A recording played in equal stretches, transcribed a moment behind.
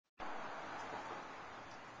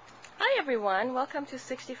everyone, welcome to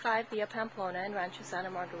 65 Via Pamplona in Rancho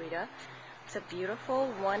Santa Margarita. It's a beautiful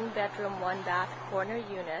one-bedroom, one-bath corner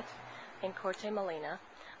unit in Corte Molina.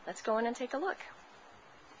 Let's go in and take a look.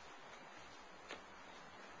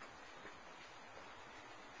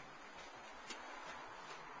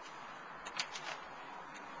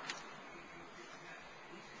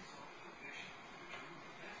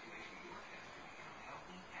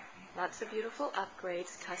 Lots of beautiful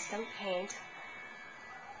upgrades, custom paint,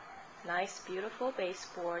 nice beautiful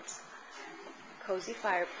baseboards, cozy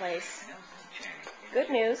fireplace. Good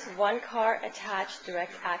news, one car attached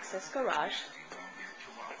direct access garage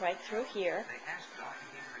right through here.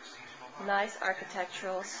 Nice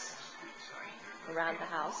architecturals around the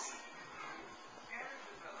house.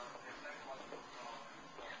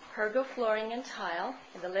 Pergo flooring and tile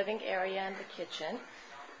in the living area and the kitchen.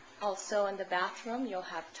 Also in the bathroom you'll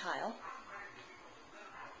have tile.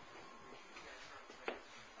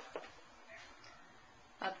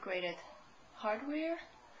 Upgraded hardware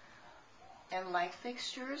and light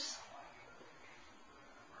fixtures.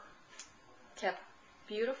 Kept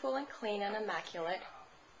beautiful and clean and immaculate.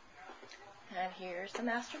 And here's the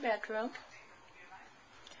master bedroom.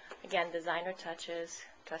 Again, designer touches,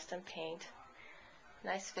 custom paint,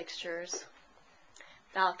 nice fixtures,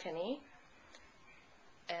 balcony,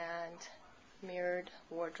 and mirrored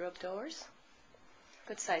wardrobe doors.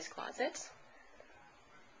 Good size closets.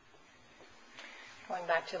 Going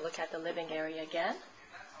back to look at the living area again.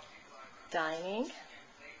 Dining.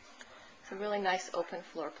 It's a really nice open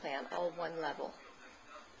floor plan, all one level.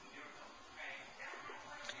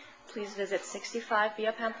 Please visit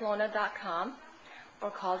 65viapamplona.com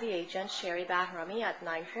or call the agent Sherry Bahrami at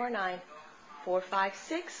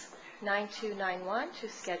 949-456-9291 to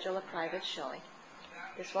schedule a private showing.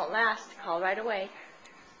 This won't last. Call right away.